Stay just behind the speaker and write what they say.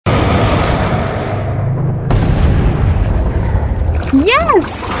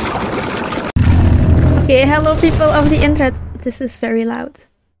Yes! Okay, hello people of the internet. This is very loud.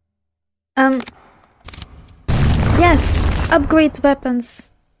 Yes, upgrade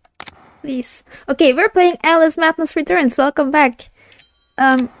weapons. Please. Okay, we're playing Alice Madness Returns. Welcome back.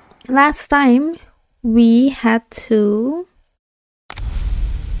 Last time we had to...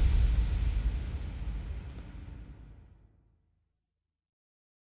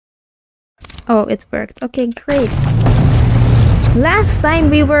 Oh, it worked. Okay, great. Last time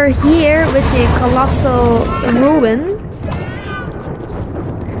we were here with the Colossal Ruin.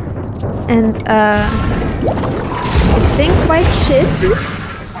 And, it's been quite shit.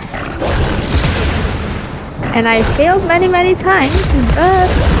 And I failed many times, but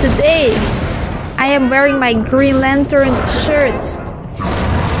today I am wearing my Green Lantern shirt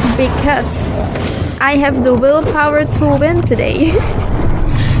because I have the willpower to win today.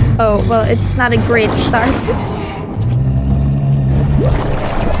 Oh, well, it's not a great start.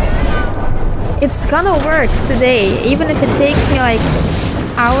 It's gonna work today, even if it takes me like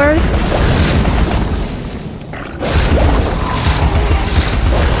hours.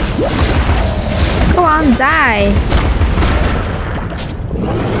 Go on, die!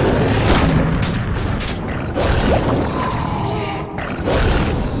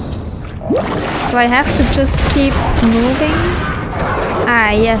 So I have to just keep moving?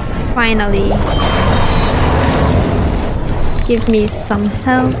 Ah, yes, finally. Give me some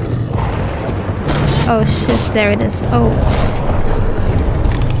health. Oh shit, there it is. Oh.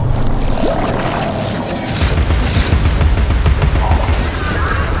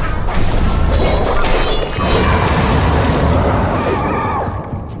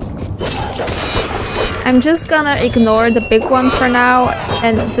 I'm just gonna ignore the big one for now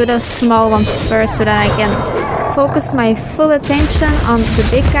and do the small ones first so that I can focus my full attention on the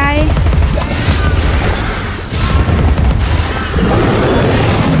big guy.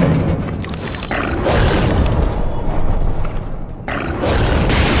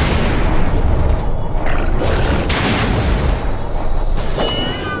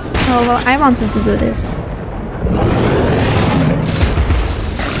 Oh well, I wanted to do this.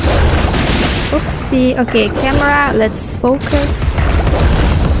 Oopsie. Okay, camera, let's focus.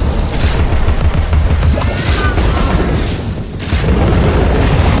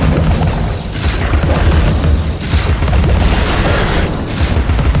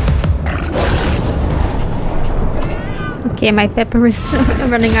 Okay, my pepper is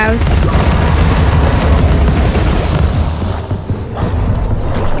running out.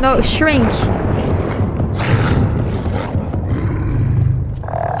 No, shrink.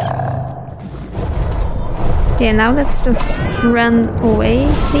 Okay, now let's just run away,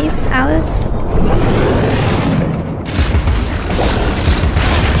 please, Alice.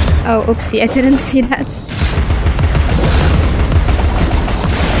 Oh, oopsie, I didn't see that.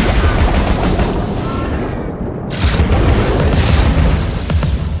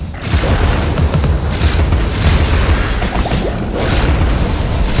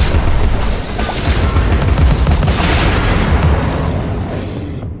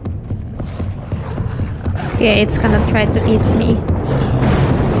 Yeah, it's gonna try to eat me.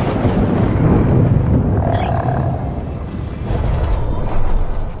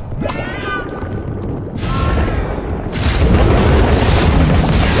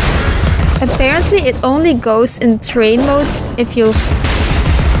 Apparently it only goes in train mode if you've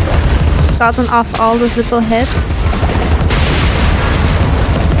gotten off all those little hits.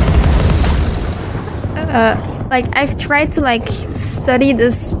 Like, I've tried to like study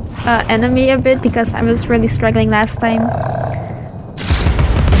this enemy a bit because I was really struggling last time.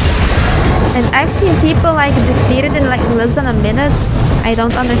 And I've seen people like defeat it in like less than a minute. I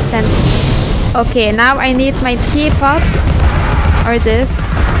don't understand. Okay, now I need my teapot or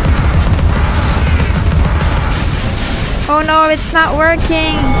this. Oh no, it's not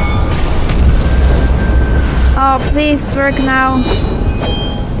working. Oh, please work now.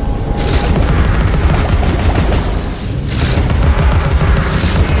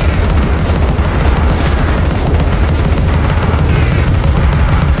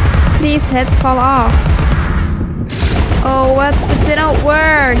 Please, head fall off. Oh, what? It didn't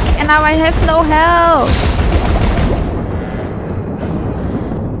work. And now I have no health.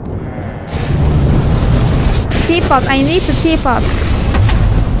 Teapot, I need the teapot.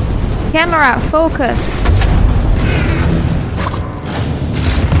 Camera, focus.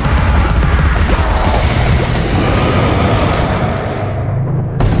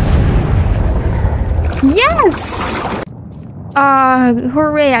 Yes!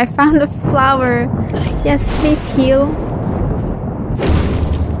 Hooray, I found a flower. Yes, please heal.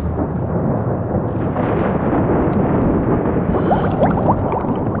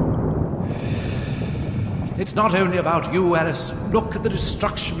 It's not only about you, Alice. Look at the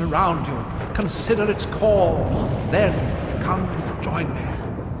destruction around you. Consider its cause. Then come join me.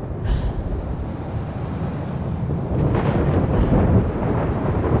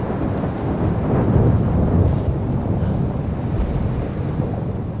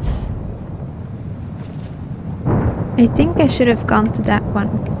 I think I should have gone to that one.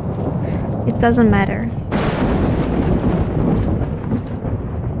 It doesn't matter.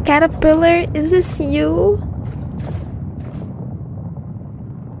 Caterpillar, is this you?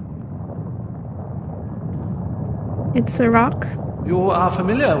 It's a rock. You are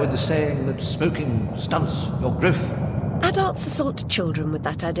familiar with the saying that smoking stunts your growth? Adults assault children with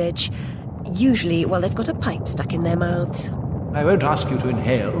that adage. Usually while they've got a pipe stuck in their mouths. I won't ask you to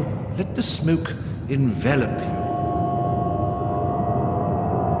inhale. Let the smoke envelop you.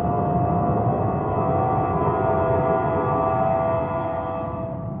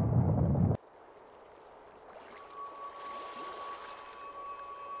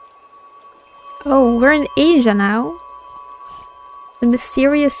 Oh, we're in Asia now. The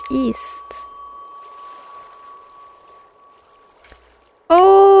mysterious East.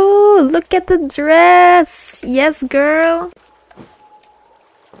 Oh, look at the dress! Yes, girl!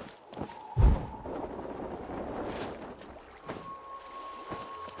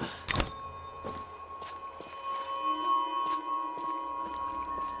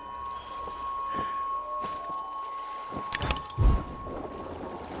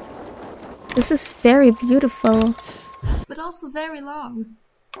 This is very beautiful. But also very long.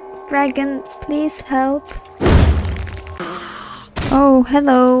 Dragon, please help. Oh,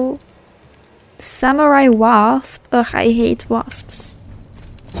 hello. Samurai Wasp. Ugh, I hate wasps.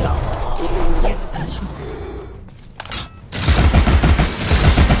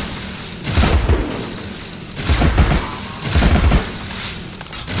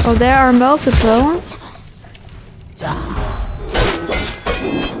 Oh, there are multiple.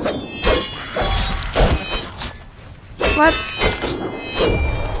 What?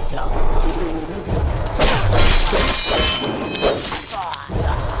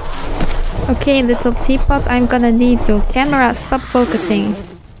 Okay, little teapot, I'm gonna need you. Camera, stop focusing.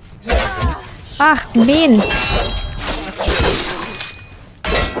 Ah, mean!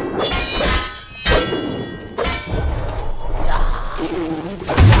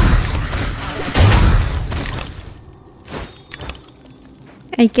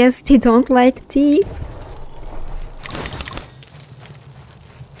 I guess they don't like tea.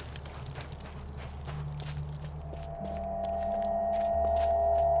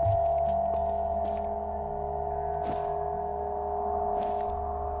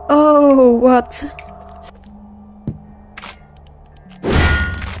 Oh, what?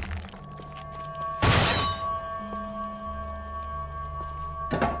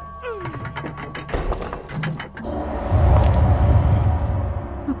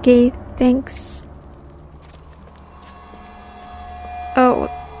 Okay, thanks. Oh,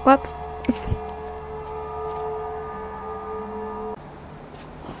 what?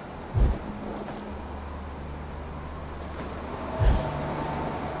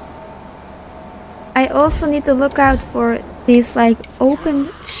 I also need to look out for these like open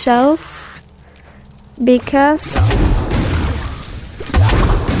shelves because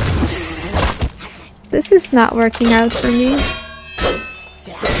this is not working out for me.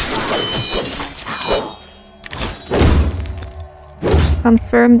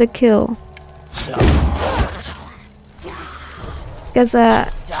 Confirm the kill. Because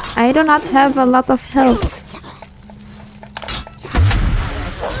I do not have a lot of health.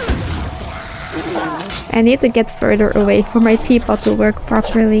 I need to get further away for my teapot to work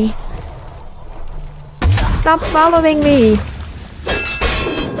properly. Stop following me!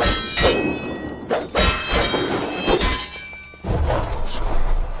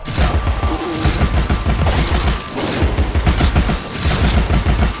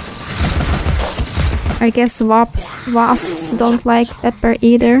 I guess wasps don't like pepper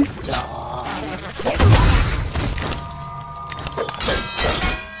either.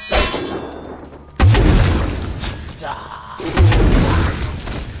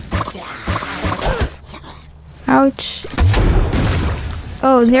 Ouch.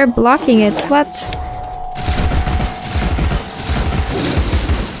 Oh, they're blocking it. What?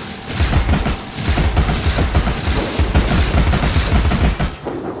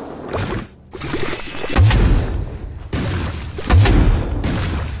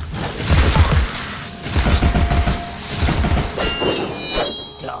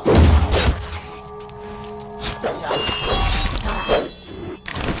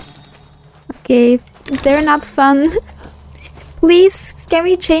 Okay, they're not fun. Please, can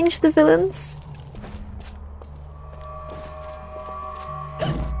we change the villains?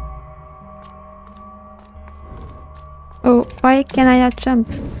 Why can I not jump?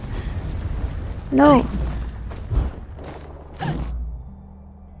 No.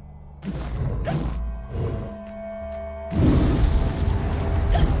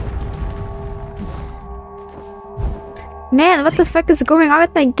 Man, what the fuck is going on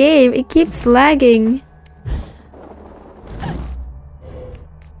with my game? It keeps lagging.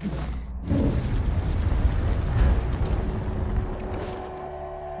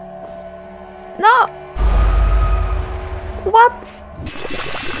 No! What?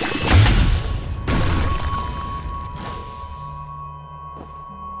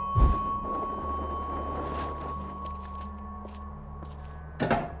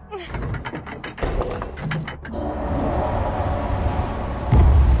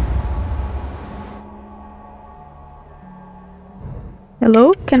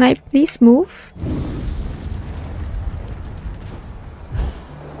 Hello? Can I please move?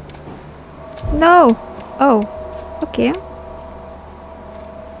 No! Oh, okay.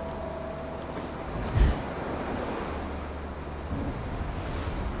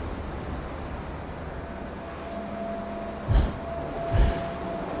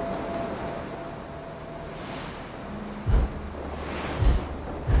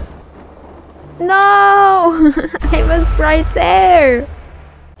 No! I was right there!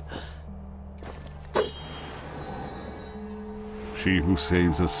 She who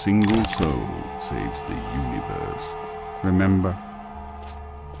saves a single soul saves the universe. Remember?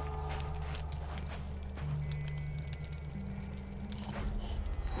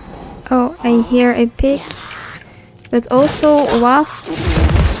 Oh, I hear a pig. But also wasps.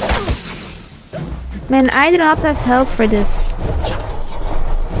 Man, I do not have health for this.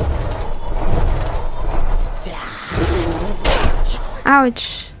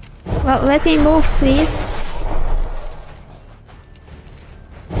 Ouch. Well, let me move, please.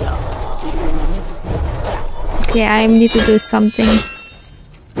 Okay, I need to do something.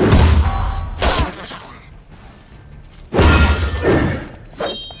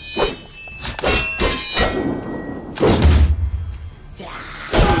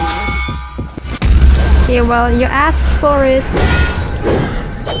 Okay, well, you asked for it.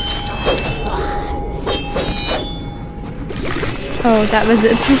 Oh, that was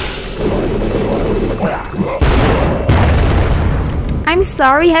it. I'm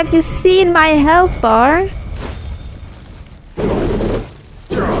sorry, have you seen my health bar?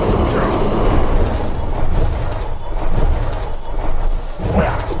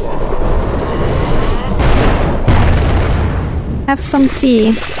 Have some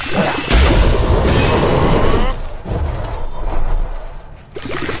tea.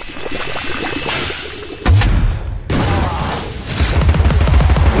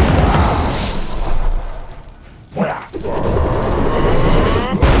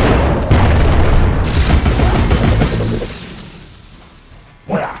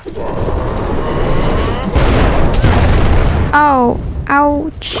 Oh,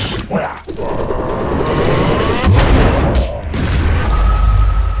 ouch.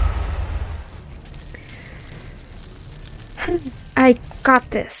 I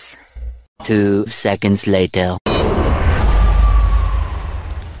got this. 2 seconds later.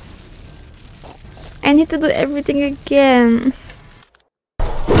 I need to do everything again.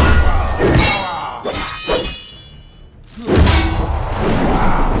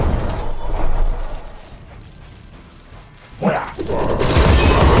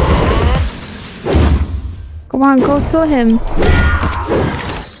 Come on, go to him.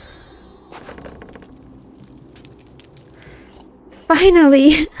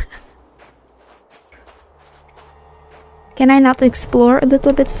 Finally! Can I not explore a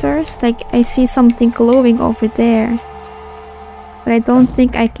little bit first? Like, I see something glowing over there. But I don't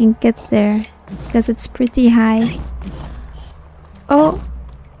think I can get there because it's pretty high. Oh,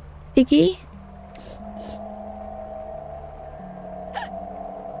 Piggy?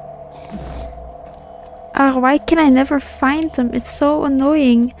 Why can I never find them? It's so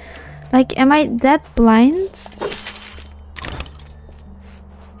annoying. Like, am I that blind?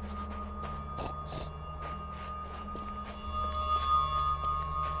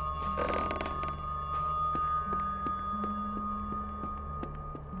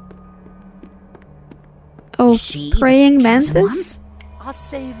 Oh, praying mantis? Our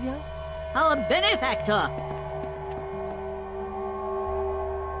savior? Our benefactor!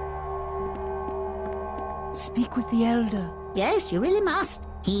 Speak with the elder. Yes, you really must.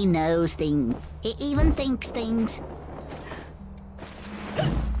 He knows things. He even thinks things.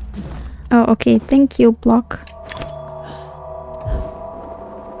 Oh, okay. Thank you, Block.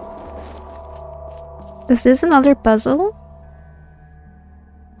 Is this another puzzle?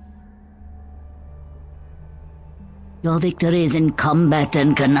 Your victories in combat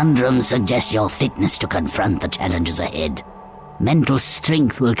and conundrums suggest your fitness to confront the challenges ahead. Mental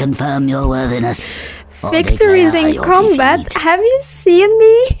strength will confirm your worthiness. Victories in combat? Defeat. Have you seen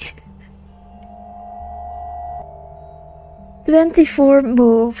me? 24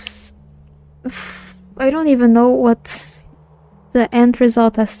 moves. I don't even know what the end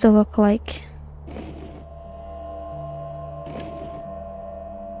result has to look like.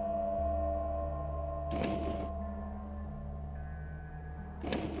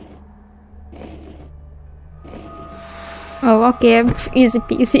 Oh, okay, easy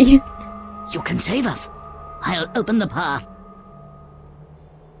peasy. You can save us. I'll open the path.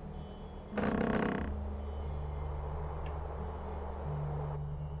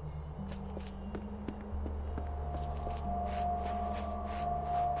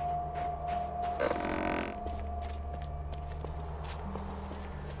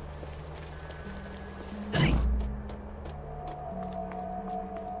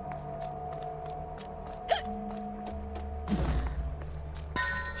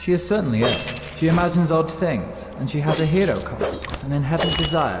 She is certainly ill. She imagines odd things, and she has a hero complex, an inherent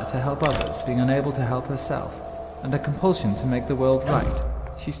desire to help others, being unable to help herself, and a compulsion to make the world right.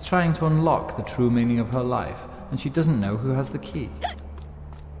 She's trying to unlock the true meaning of her life, and she doesn't know who has the key.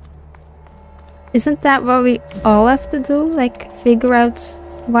 Isn't that what we all have to do? Like, figure out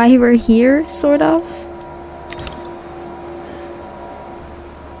why we're here, sort of?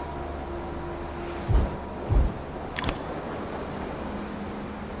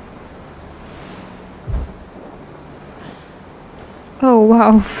 Oh,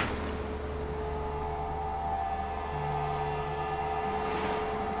 wow.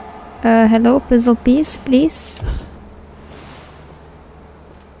 Hello, puzzle piece, please.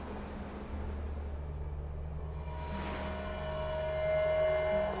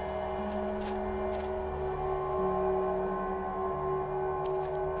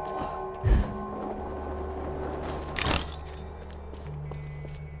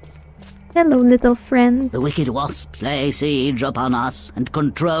 Hello, little friend. The wicked wasps lay siege upon us and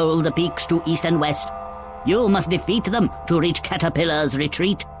control the peaks to east and west. You must defeat them to reach Caterpillar's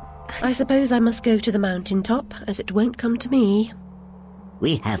retreat. I suppose I must go to the mountain top, as it won't come to me.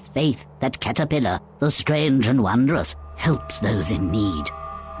 We have faith that Caterpillar, the strange and wondrous, helps those in need.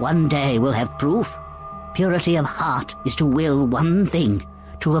 One day we'll have proof. Purity of heart is to will one thing,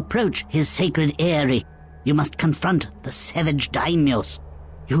 to approach his sacred eyrie. You must confront the savage daimyos.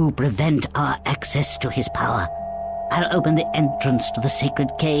 You prevent our access to his power. I'll open the entrance to the sacred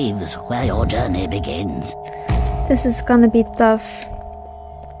caves where your journey begins. This is gonna be tough.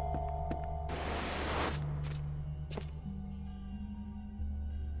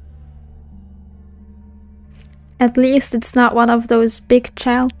 At least it's not one of those big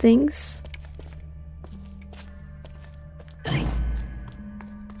child things.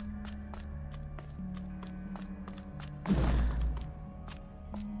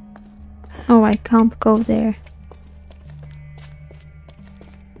 Oh, I can't go there.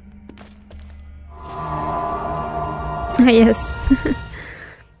 Yes.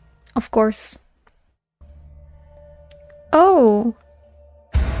 Of course. Oh!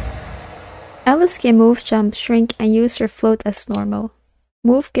 Alice can move, jump, shrink, and use her float as normal.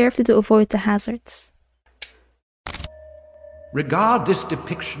 Move carefully to avoid the hazards. Regard this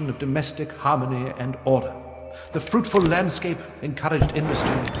depiction of domestic harmony and order. The fruitful landscape encouraged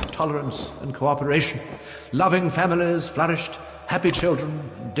industry, tolerance, and cooperation. Loving families flourished, happy children,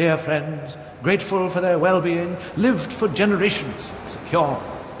 dear friends, grateful for their well-being, lived for generations, secure,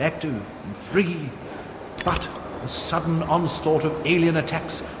 active, and free. But the sudden onslaught of alien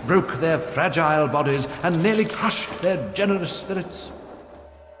attacks broke their fragile bodies and nearly crushed their generous spirits.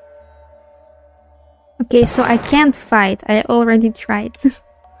 Okay, so I can't fight. I already tried.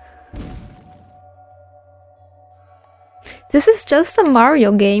 This is just a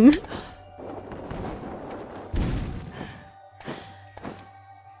Mario game.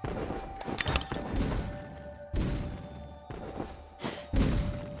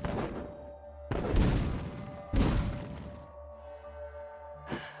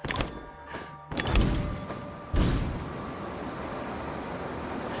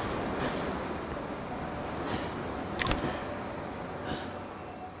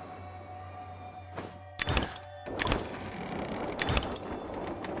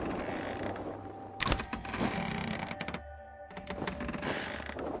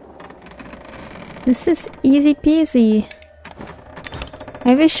 This is easy peasy.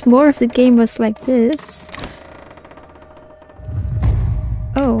 I wish more of the game was like this.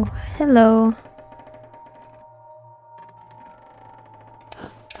 Oh, hello.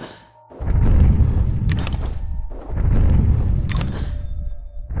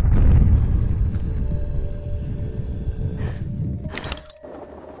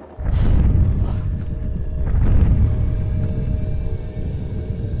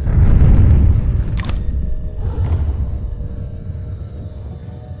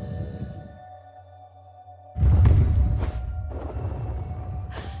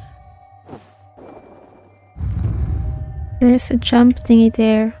 There's a jump thingy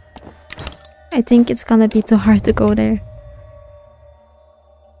there. I think it's gonna be too hard to go there.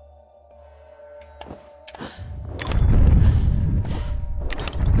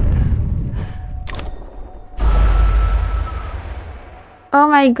 Oh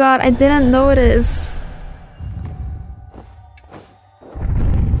my god, I didn't notice.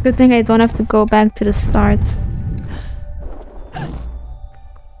 Good thing I don't have to go back to the start.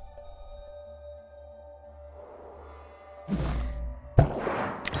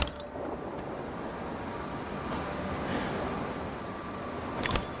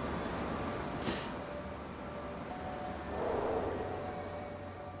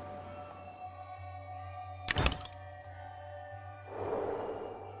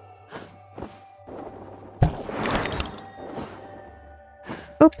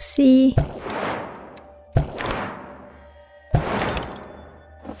 Oopsie.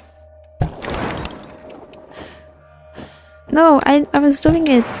 No, I was doing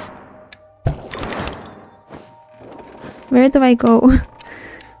it. Where do I go?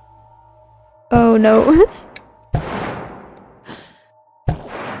 Oh no.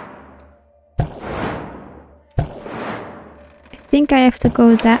 I think I have to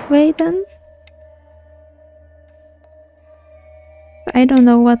go that way then. I don't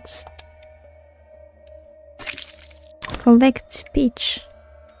know what. Collect peach.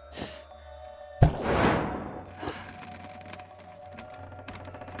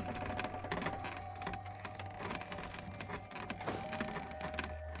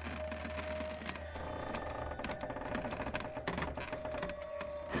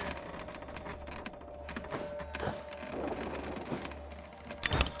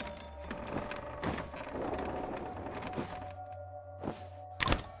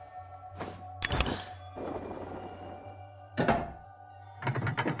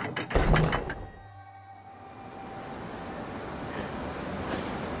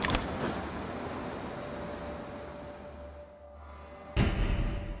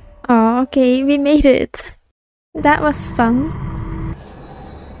 Oh, okay, we made it. That was fun.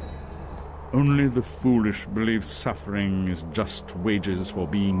 Only the foolish believe suffering is just wages for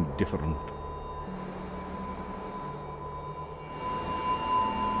being different.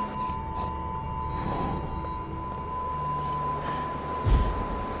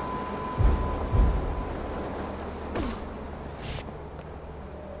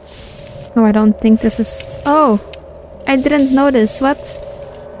 No, I don't think this is... Oh! I didn't notice. What?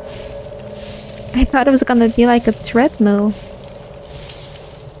 I thought it was gonna be like a treadmill.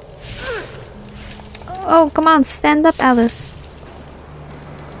 Oh, come on, stand up, Alice.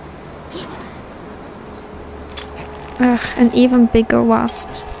 Ugh, an even bigger wasp.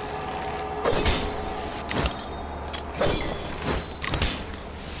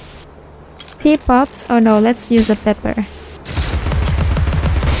 Teapot? Oh no, let's use a pepper.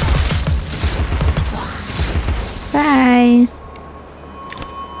 Bye!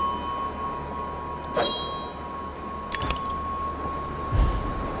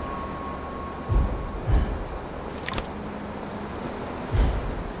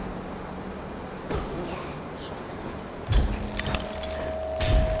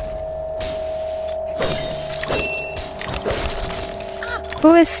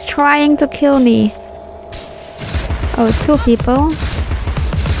 Who is trying to kill me? Oh, two people.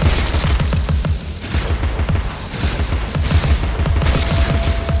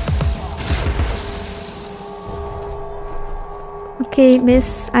 Okay,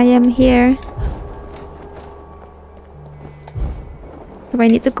 miss, I am here. Do I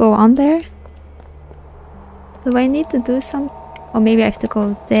need to go on there? Do I need to do some... Or maybe I have to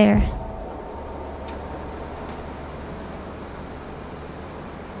go there.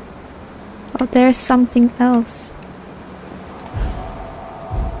 Oh, there's something else.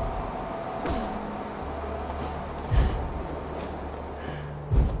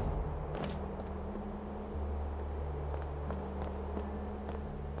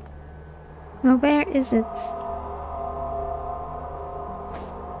 Now, where is it?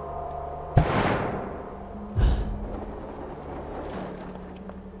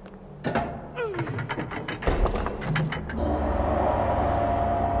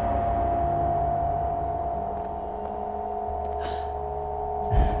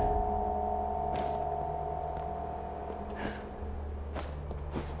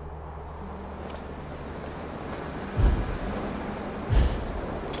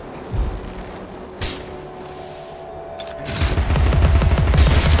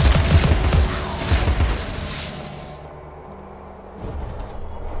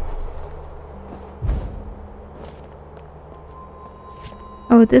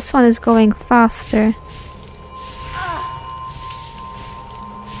 Oh, this one is going faster.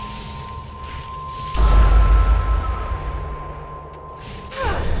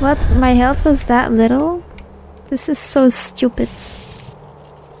 What? My health was that little? This is so stupid.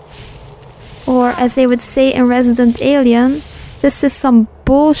 Or as they would say in Resident Alien, this is some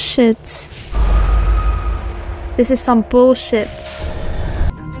bullshit. This is some bullshit.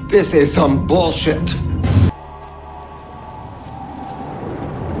 This is some bullshit.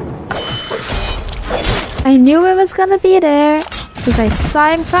 I knew it was gonna be there, because I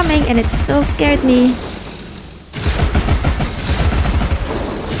saw him coming and it still scared me.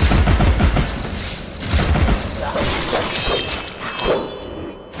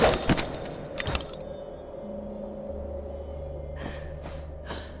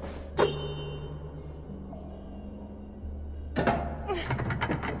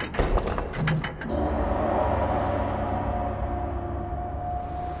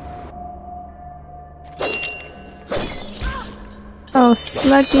 Oh,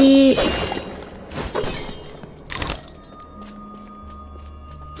 Sluggy.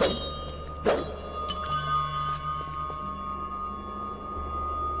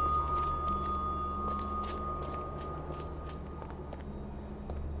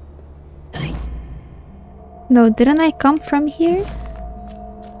 No, didn't I come from here?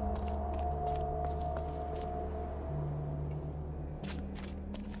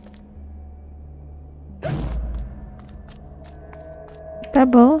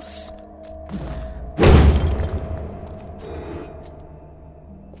 Pebbles.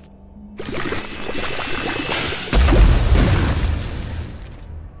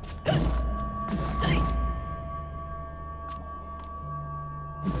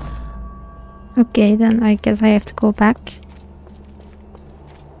 Okay, then I guess I have to go back.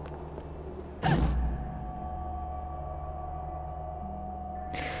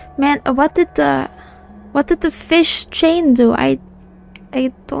 Man, what did the fish chain do? I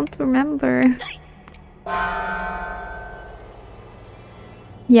don't remember.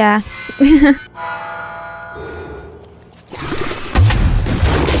 Yeah.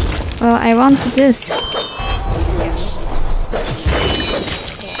 Well, I wanted this.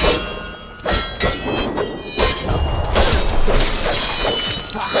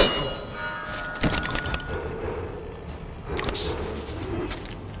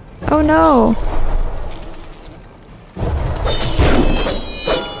 Oh no!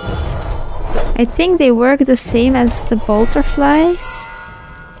 I think they work the same as the bolterflies.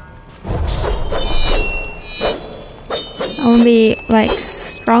 Only, like,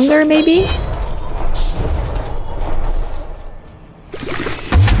 stronger, maybe?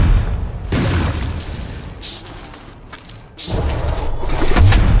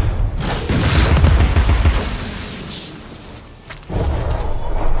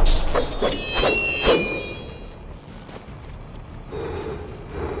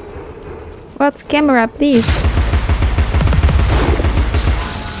 What? Camera, please.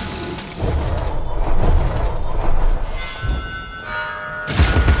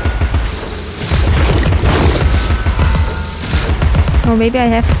 Or maybe I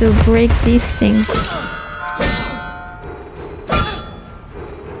have to break these things.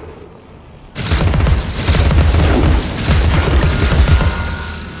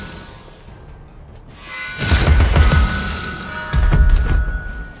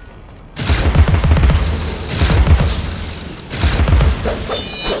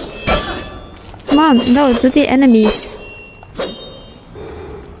 Come on, no, to the enemies.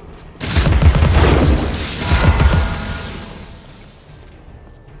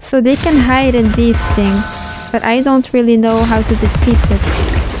 So they can hide in these things, but I don't really know how to defeat it.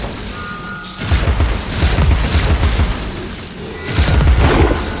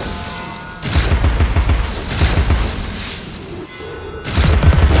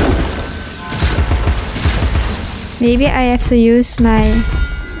 Maybe I have to use my...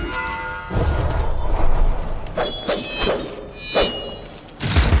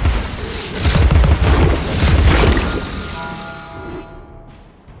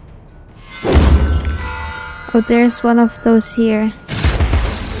 Oh, there's one of those here.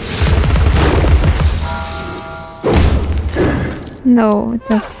 No, it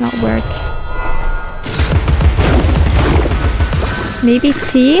does not work. Maybe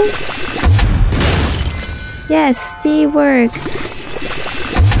T? Yes, T worked.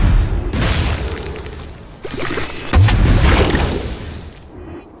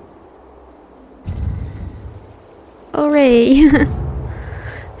 Hooray!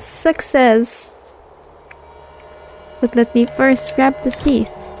 Success! But let me first grab the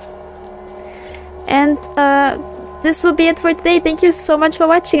teeth. And this will be it for today. Thank you so much for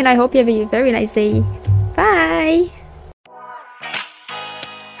watching and I hope you have a very nice day. Bye!